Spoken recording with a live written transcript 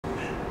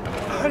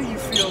How do you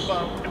feel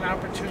about an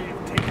opportunity of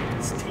taking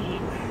this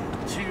team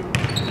to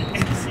the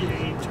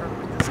NCAA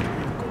tournament? This could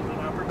be a golden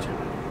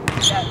opportunity.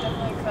 Yeah,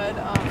 definitely could.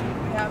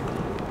 We have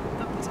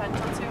the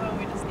potential to, and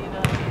we just need to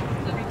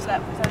reach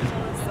that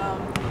potential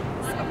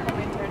this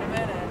upcoming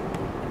tournament and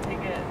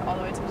take it all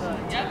the way to the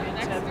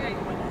championship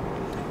and win it.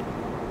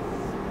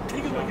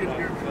 Take a look at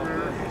your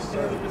career.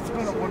 It's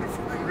been a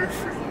wonderful career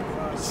for you.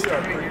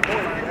 Starting in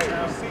playing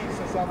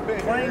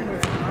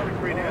with a lot of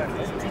great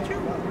athletes. Did you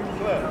really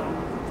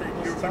know that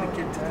you were going to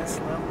get to this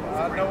level?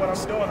 I know what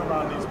I'm doing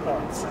around these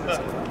parts.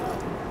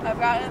 I've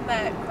gotten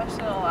that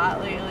question a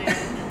lot lately,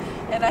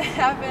 and I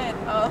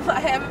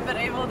haven't been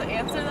able to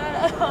answer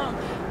that.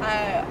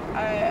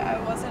 I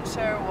wasn't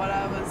sure what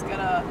I was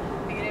gonna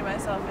be getting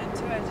myself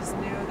into. I just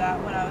knew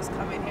that when I was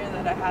coming here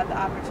that I had the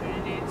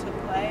opportunity to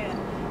play and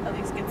at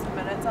least get some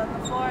minutes on the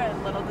floor.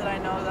 And little did I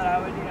know that I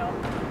would,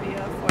 be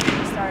a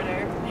 4-year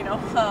starter,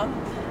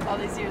 all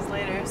these years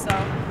later. So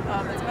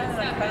it's been an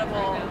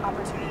incredible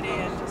opportunity,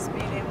 and just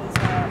being able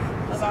to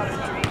live out a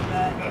dream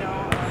that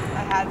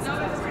I had since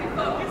I was pretty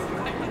little.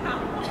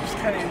 It's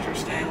kind of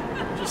interesting,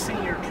 just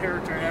seeing your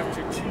character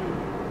after 2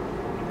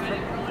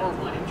 incredible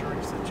horrible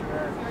injuries that you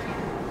had.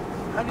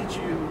 How did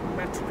you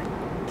mentally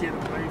get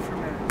away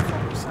from it and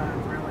focus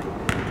on really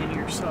getting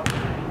yourself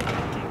ready to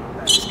get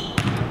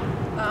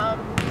back?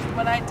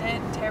 When I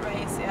did tear my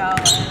ACL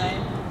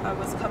and I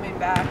was coming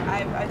back,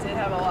 I did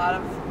have a lot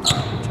of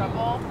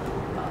trouble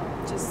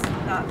just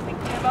not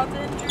thinking about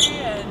the injury,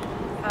 and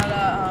had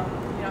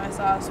I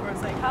saw a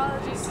sports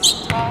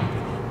psychologist, talk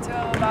to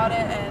him about it,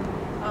 and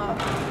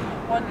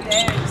one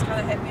day it just kind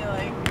of hit me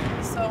like,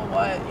 so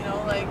what,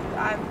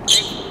 I'm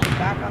grateful to be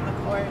back on the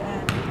court,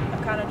 and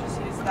I've kind of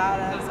just used that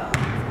as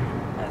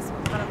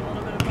kind of a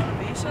little bit of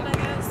motivation, I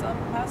guess, the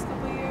past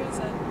couple of years,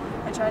 and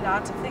I try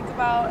not to think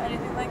about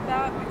anything like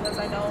that, because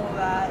I know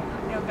that,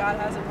 God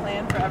has a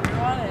plan for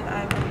everyone, and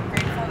I'm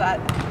grateful that,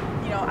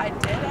 I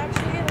did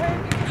actually get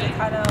hurt, because it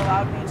kind of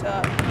allowed me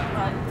to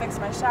fix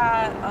my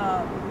shot,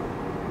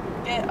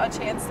 get a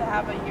chance to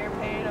have a year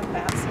paid of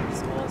master's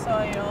school, so,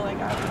 I'm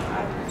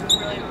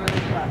really,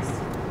 really blessed.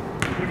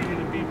 What are you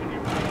going to be when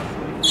you're leave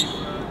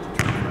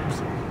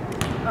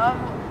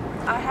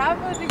I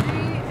have a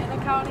degree in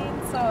accounting,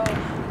 so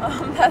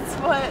that's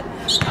what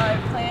I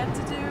plan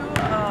to do,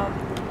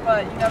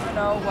 but you never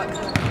know what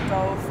could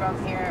go from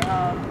here.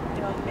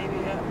 Maybe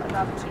an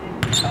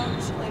opportunity to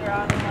coach later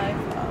on in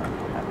life.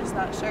 I'm just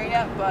not sure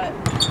yet, but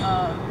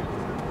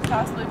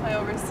possibly play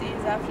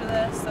overseas after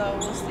this, so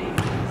we'll see.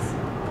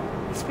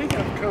 Speaking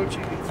of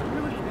coaching, it's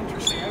really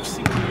interesting. I've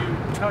seen you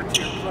talk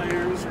to your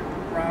players and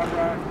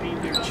rah-rah and being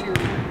their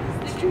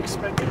cheerleader. Did you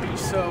expect to be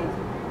so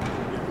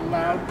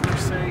loud, per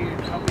se, in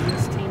helping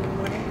this team in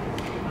winning?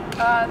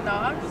 No,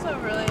 I'm just a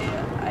really,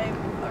 I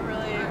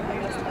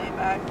guess,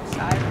 laid-back,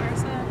 shy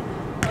person,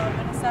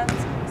 in a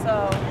sense. So,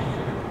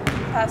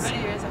 the past 2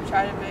 years I've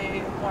tried to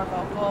be more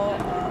vocal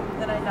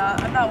than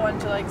I'm not one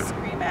to,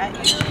 scream at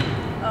you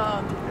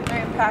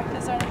during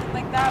practice or anything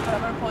like that, but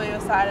I'm going to pull you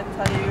aside and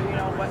tell you,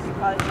 what you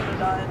probably should have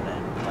done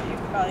and what you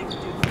probably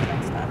could do for the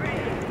next time.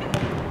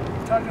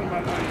 Talking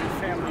about how your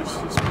family's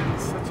just been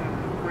such a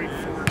great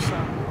force,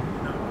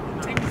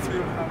 take me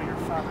through how your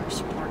father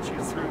supports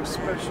you through,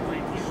 especially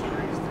the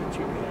injuries that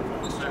you have.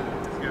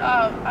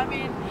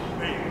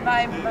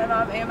 My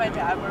mom and my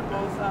dad were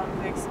both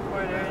big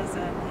supporters,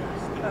 and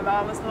my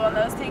mom was the one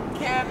that was taking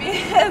care of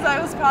me, as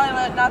I was probably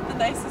not the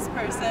nicest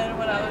person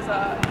when I was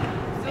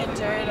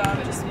injured,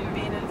 just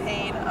being in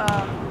pain.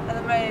 And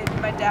then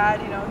my dad,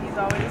 he's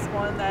always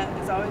one that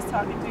is always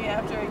talking to me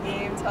after a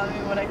game, telling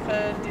me what I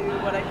could do,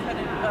 what I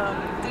couldn't,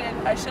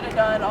 I should have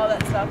done, all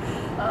that stuff.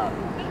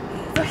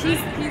 So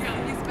he's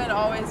been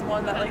always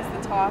one that likes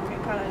to talk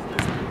and kind of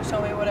just show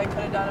me what I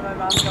could have done, and my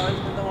mom's always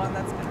been the one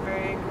that's been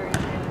very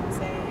encouraging and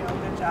saying,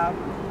 good job,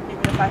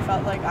 even if I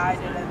felt like I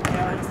didn't, they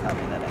always tell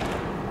me that I did.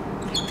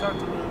 You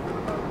talked a little bit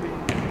about being a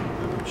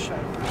little shy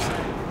per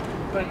se,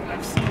 but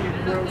I've seen your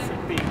growth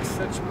in being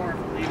such more of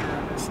a leader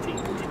on this team.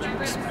 Did you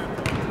expect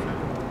that?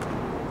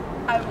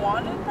 I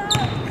wanted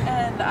that,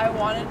 and I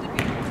wanted to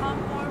become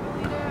more of a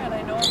leader, and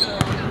I know I'm a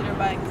leader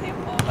by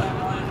example, but I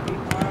wanted to be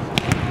more of a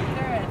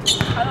leader, and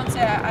I don't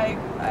say I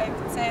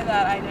could say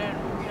that I didn't,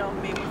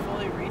 maybe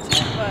fully reach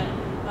it, but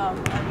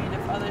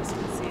if others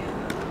can see it,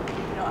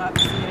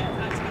 obviously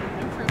there's been an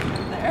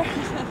improvement there.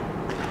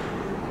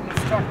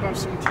 Let's talk about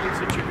some teams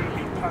that you're going to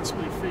be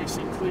possibly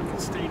facing.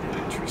 Cleveland State, an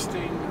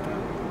interesting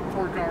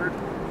four-guard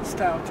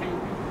style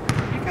team.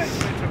 You guys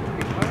match up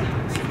pretty well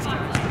against these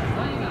guys.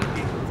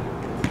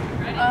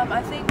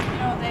 I think,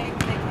 they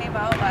came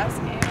out last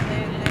game and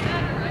they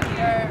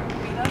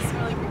beat us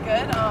really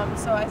good.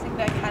 So I think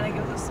that kind of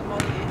gives us some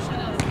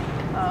motivation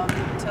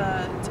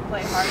to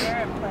play harder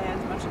and play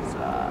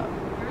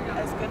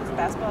as good as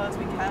basketball as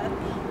we can.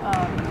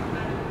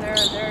 They're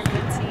a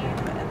good team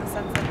in the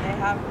sense that they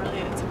have really,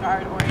 it's a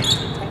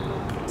guard-oriented type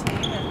of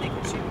team, and they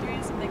can shoot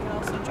threes and they can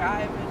also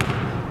drive.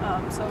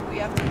 And so we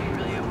have to be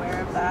really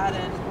aware of that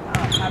and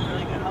have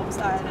really good help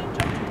side and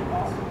jump to the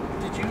ball.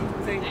 Did you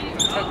think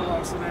the type of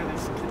loss that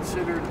is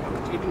considered a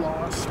big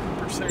loss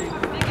per se?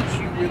 Did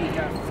you really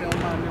got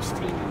film on this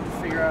team and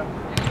figure out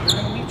we're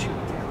going to meet you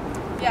again?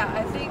 Yeah,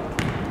 I think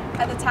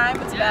at the time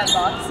it's a bad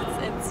loss.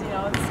 It's you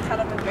know, it's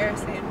kind of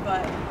embarrassing,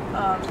 but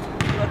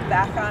you look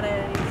back on it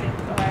and you think,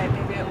 all right,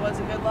 maybe it was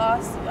a good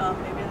loss.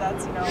 Maybe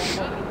that's, you know,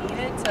 what we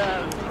needed to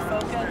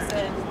refocus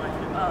and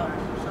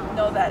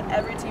know that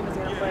every team is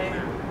going to play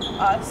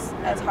us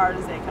as hard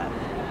as they can.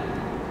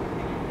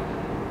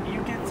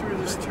 You get through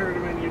this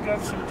tournament, you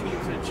got some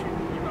teams that you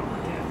know,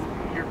 again,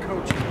 your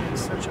coach has been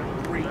such a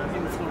great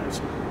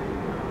influence.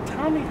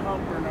 Tell me how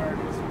Bernard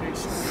has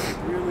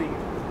basically really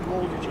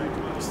molded you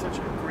to be such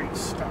a great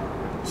star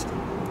on this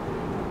team.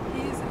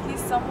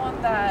 He's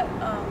someone that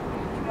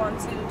he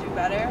wants you to do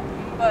better,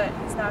 but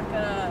he's not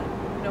gonna,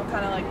 you know,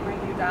 kind of like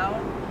bring you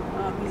down.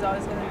 He's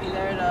always gonna be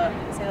there to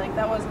say like,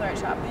 that wasn't the right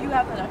shot, but you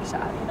have the next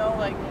shot, you know,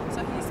 like, so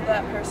he's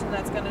that person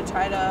that's gonna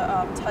try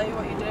to tell you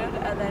what you did,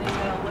 and then he's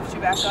gonna lift you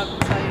back up and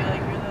tell you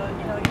like, you're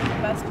the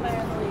best player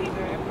in the league,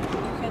 or you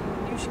can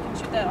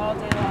shoot that all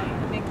day long, you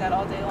can make that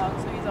all day long.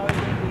 So he's always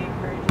gonna be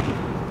encouraging.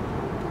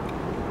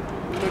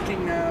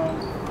 Looking now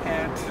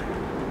at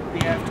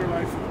the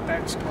afterlife of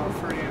basketball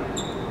for you,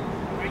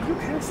 are you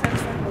kind of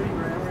satisfied where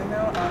you're at right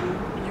now?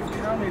 You've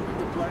counted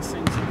the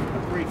blessings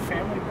of a great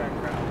family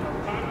background.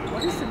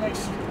 What is the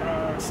next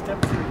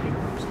step for you?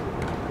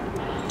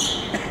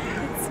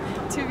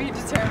 It's to be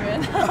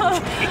determined.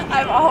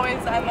 I'm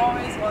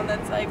always one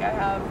that's like, I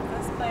have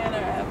this plan or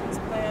I have this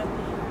plan.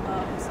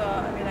 So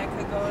I mean, I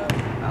could go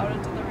out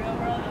into the real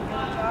world and get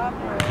a job,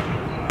 or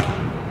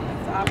if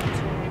the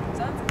opportunity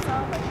presents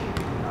itself, I can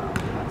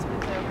possibly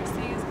play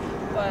overseas.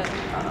 But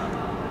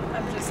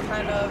I'm just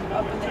kind of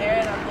up in the air,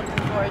 and I'm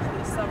looking forward to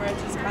this summer to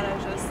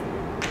just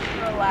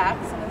relax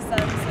in a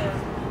sense and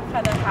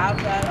kind of have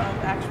that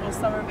actual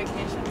summer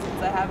vacation,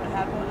 since I haven't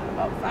had one in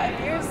about 5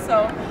 years.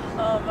 So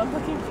I'm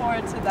looking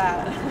forward to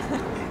that.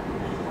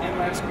 And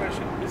last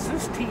question, is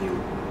this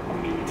team a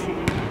mean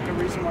team? The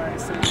reason why I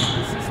say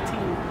is this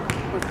team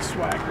with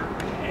swagger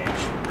and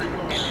edge,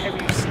 and have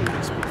you seen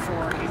this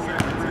before in your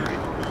career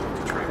in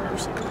Detroit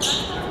Mercy?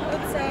 I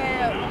would say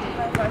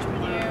my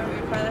freshman year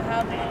we kind of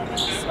had a little bit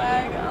of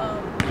swag.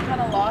 We kind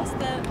of lost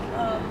it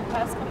the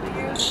past couple of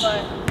years,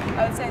 but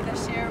I would say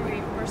this year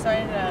we're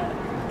starting to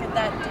get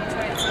that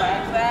Detroit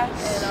swag back,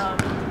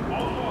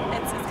 and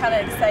it's kind of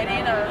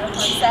exciting. I'm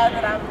sad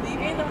that I'm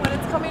leaving when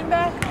it's coming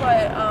back,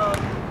 but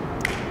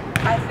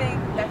I think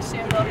next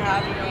year they'll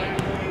have, you know,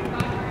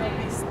 they'll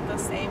be the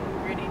same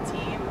gritty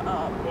team,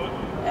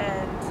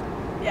 and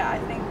yeah, I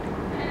think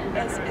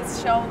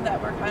it's shown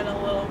that we're kind of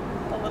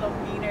a little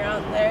meaner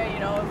out there. You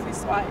know, if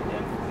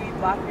we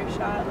block your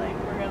shot, like,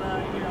 we're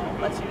gonna, you know,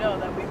 let you know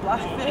that we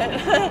blocked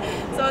it.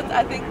 So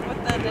I think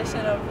with the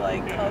addition of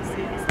like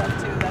Kelsey and stuff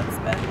too, that's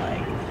been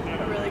like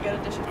a really good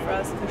addition for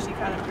us, because she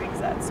kind of brings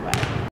that swag.